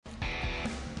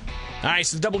All right,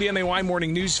 so the WMAY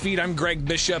Morning News Feed. I'm Greg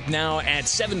Bishop now at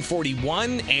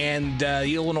 7:41, and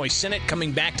the Illinois Senate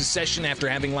coming back to session after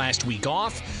having last week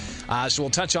off. So we'll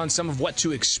touch on some of what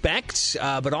to expect,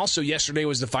 but also yesterday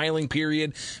was the filing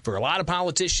period for a lot of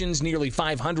politicians, nearly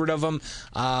 500 of them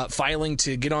filing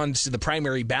to get on to the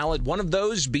primary ballot. One of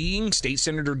those being State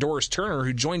Senator Doris Turner,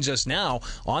 who joins us now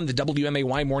on the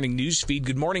WMAY Morning News Feed.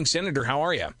 Good morning, Senator. How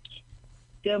are you?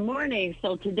 Good morning.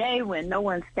 So today, when no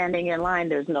one's standing in line,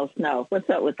 there's no snow. What's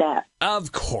up with that?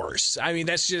 Of course. I mean,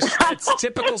 that's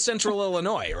typical Central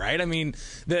Illinois, right? I mean,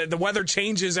 the weather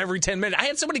changes every 10 minutes. I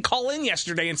had somebody call in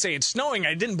yesterday and say it's snowing.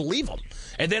 I didn't believe them.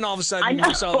 And then all of a sudden,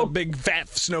 we saw the big fat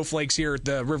snowflakes here at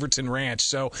the Riverton Ranch.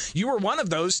 So you were one of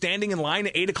those standing in line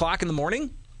at 8 o'clock in the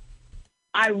morning?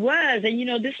 I was.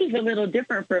 And, this is a little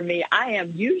different for me. I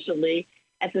am usually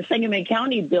at the Sangamon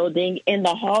County building in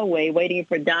the hallway waiting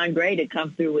for Don Gray to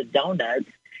come through with donuts.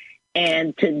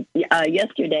 And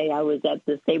yesterday I was at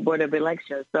the State Board of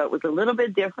Elections, so it was a little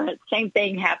bit different. Same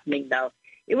thing happening, though.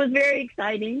 It was very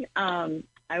exciting. I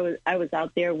was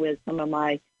out there with some of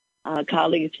my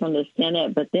colleagues from the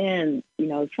Senate, but then,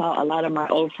 saw a lot of my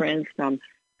old friends from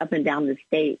up and down the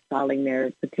state filing their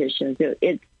petitions.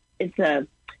 It's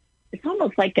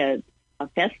almost like a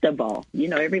festival.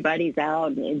 Everybody's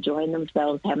out and enjoying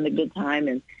themselves, having a good time,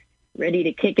 and ready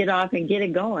to kick it off and get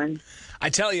it going.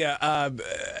 I tell you,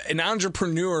 an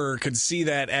entrepreneur could see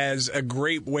that as a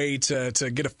great way to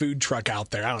get a food truck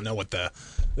out there. I don't know what the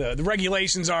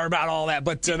regulations are about all that,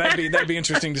 but that'd be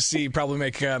interesting to see. Probably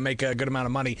make a good amount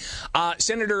of money.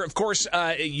 Senator, of course,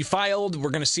 you filed.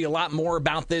 We're going to see a lot more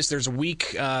about this. There's a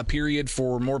week period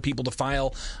for more people to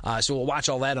file, so we'll watch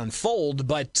all that unfold.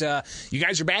 But you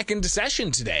guys are back into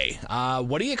session today.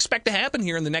 What do you expect to happen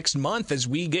here in the next month as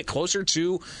we get closer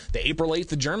to the April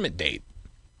 8th adjournment date?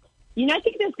 I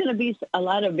think there's going to be a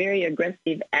lot of very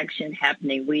aggressive action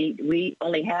happening. We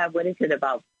only have,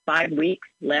 about 5 weeks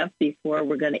left before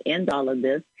we're going to end all of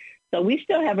this. So we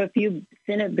still have a few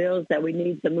Senate bills that we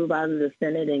need to move out of the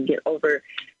Senate and get over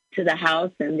to the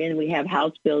House. And then we have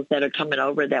House bills that are coming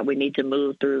over that we need to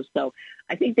move through. So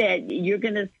I think that you're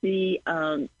going to see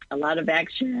a lot of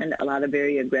action, a lot of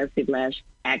very aggressive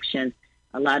action,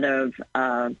 a lot of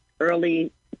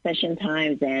early session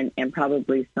times and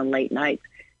probably some late nights.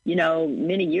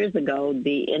 Many years ago,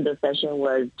 the end of session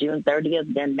was June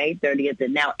 30th, then May 30th,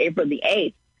 and now April the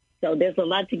 8th. So there's a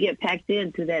lot to get packed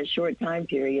into that short time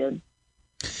period.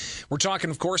 We're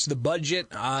talking, of course, the budget.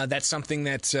 That's something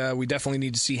that we definitely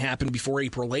need to see happen before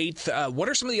April 8th. What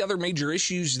are some of the other major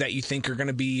issues that you think are going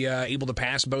to be able to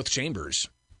pass both chambers?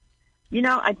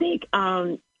 I think,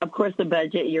 of course, the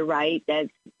budget, you're right. That's,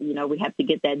 we have to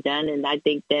get that done. And I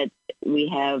think that we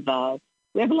have a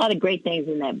lot of great things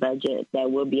in that budget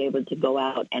that we'll be able to go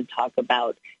out and talk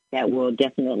about that will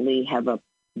definitely have a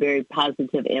very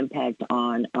positive impact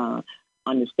on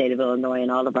the state of Illinois and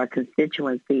all of our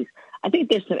constituencies. I think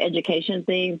there's some education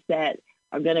things that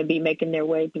are going to be making their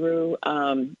way through.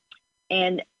 I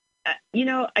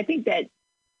think that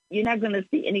you're not going to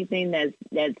see anything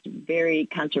that's very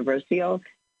controversial,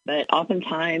 but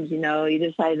oftentimes,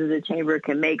 either side of the chamber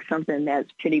can make something that's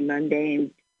pretty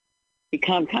mundane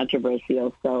become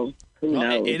controversial. So who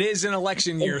knows? It is an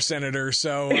election year, Senator,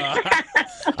 so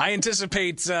I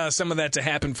anticipate some of that to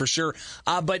happen for sure.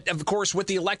 But of course, with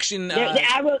the election,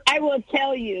 I will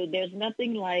tell you, there's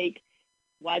nothing like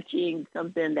watching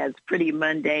something that's pretty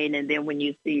mundane, and then when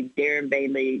you see Darren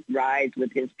Bailey rise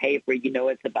with his paper,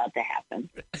 it's about to happen.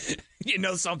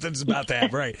 Something's about to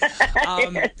happen,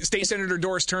 right? State Senator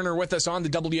Doris Turner with us on the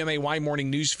WMAY Morning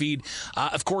News Feed.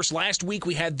 Of course, last week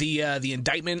we had the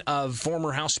indictment of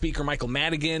former House Speaker Michael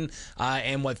Madigan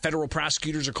and what federal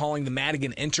prosecutors are calling the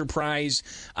Madigan Enterprise.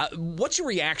 What's your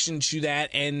reaction to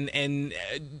that, and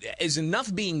is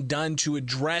enough being done to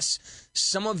address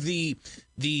some of the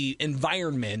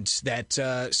environment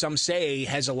that some say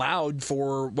has allowed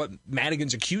for what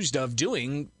Madigan's accused of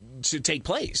doing to take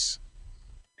place?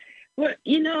 Well,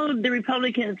 the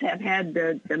Republicans have had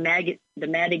the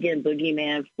Madigan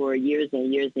boogeyman for years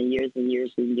and years and years and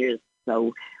years and years.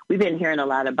 So we've been hearing a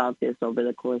lot about this over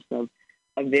the course of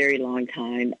a very long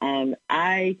time.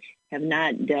 I have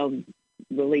not delved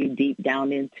really deep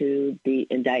down into the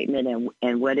indictment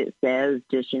and what it says,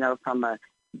 just, from a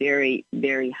very,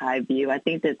 very high view. I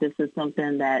think that this is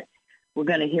something that we're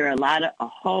going to hear a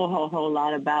whole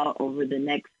lot about over the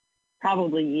next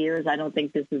probably years. I don't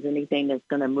think this is anything that's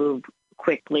going to move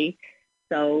quickly.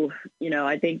 So,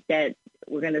 I think that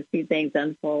we're going to see things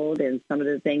unfold, and some of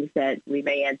the things that we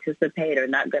may anticipate are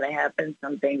not going to happen.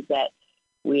 Some things that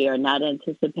we are not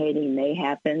anticipating may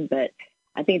happen. But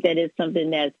I think that is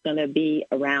something that's going to be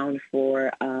around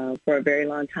for a very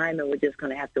long time, and we're just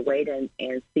going to have to wait and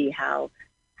see how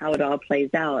it all plays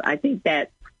out. I think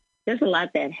that there's a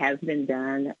lot that has been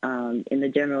done in the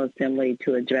General Assembly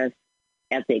to address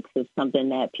ethics. It's something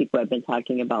that people have been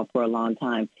talking about for a long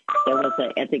time. There was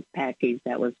an ethics package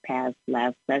that was passed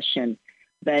last session,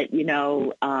 but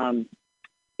it's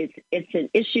an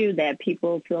issue that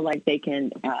people feel like they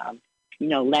can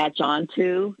latch on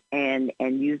to and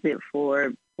use it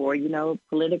for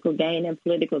political gain and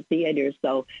political theater.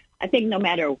 So I think no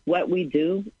matter what we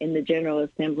do in the General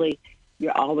Assembly,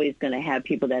 you're always going to have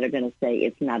people that are going to say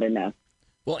it's not enough.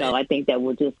 Well, so I think that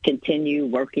we'll just continue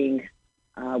working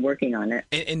on it.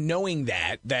 And knowing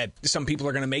that some people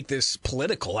are going to make this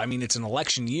political. I mean, it's an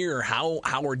election year. How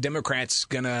are Democrats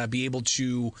going to be able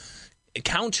to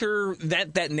counter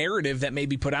that narrative that may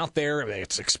be put out there?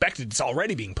 It's expected. It's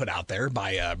already being put out there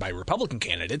by Republican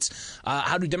candidates.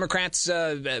 How do Democrats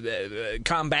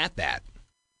combat that?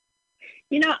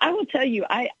 I will tell you,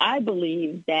 I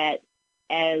believe that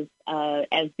as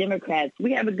Democrats,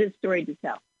 we have a good story to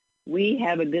tell. We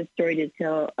have a good story to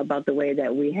tell about the way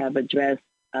that we have addressed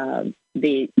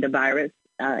the virus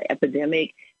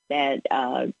epidemic that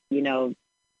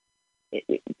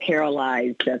it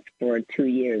paralyzed us for 2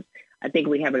 years. I think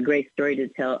we have a great story to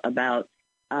tell about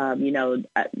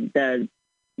the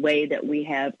way that we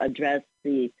have addressed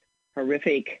the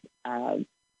horrific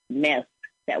mess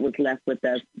that was left with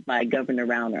us by Governor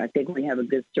Rauner. I think we have a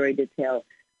good story to tell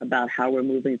about how we're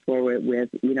moving forward with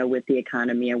the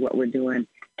economy and what we're doing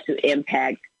to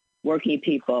impact working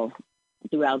people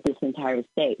throughout this entire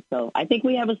state. So I think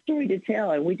we have a story to tell,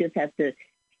 and we just have to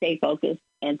stay focused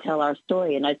and tell our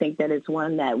story. And I think that it's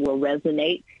one that will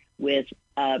resonate with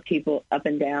people up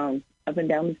and down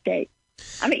the state.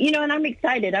 I mean, and I'm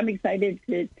excited. I'm excited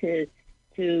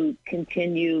to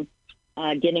continue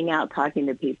getting out, talking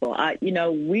to people.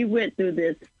 We went through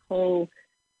this whole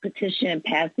petition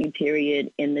passing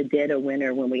period in the dead of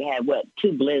winter when we had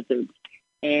 2 blizzards.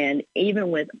 And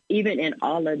even in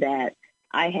all of that,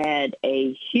 I had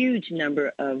a huge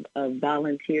number of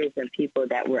volunteers and people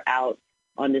that were out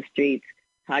on the streets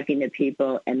talking to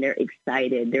people, and they're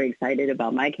excited. They're excited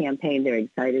about my campaign. They're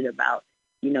excited about,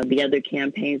 the other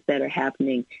campaigns that are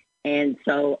happening. And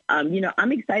so,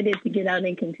 I'm excited to get out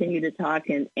and continue to talk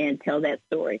and tell that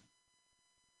story.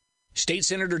 State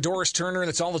Senator Doris Turner,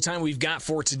 that's all the time we've got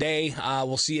for today.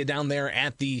 We'll see you down there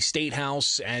at the State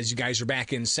House as you guys are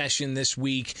back in session this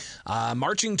week,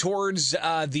 marching towards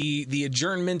the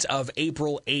adjournment of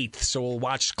April 8th. So we'll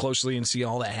watch closely and see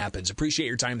all that happens. Appreciate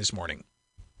your time this morning.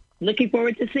 Looking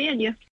forward to seeing you.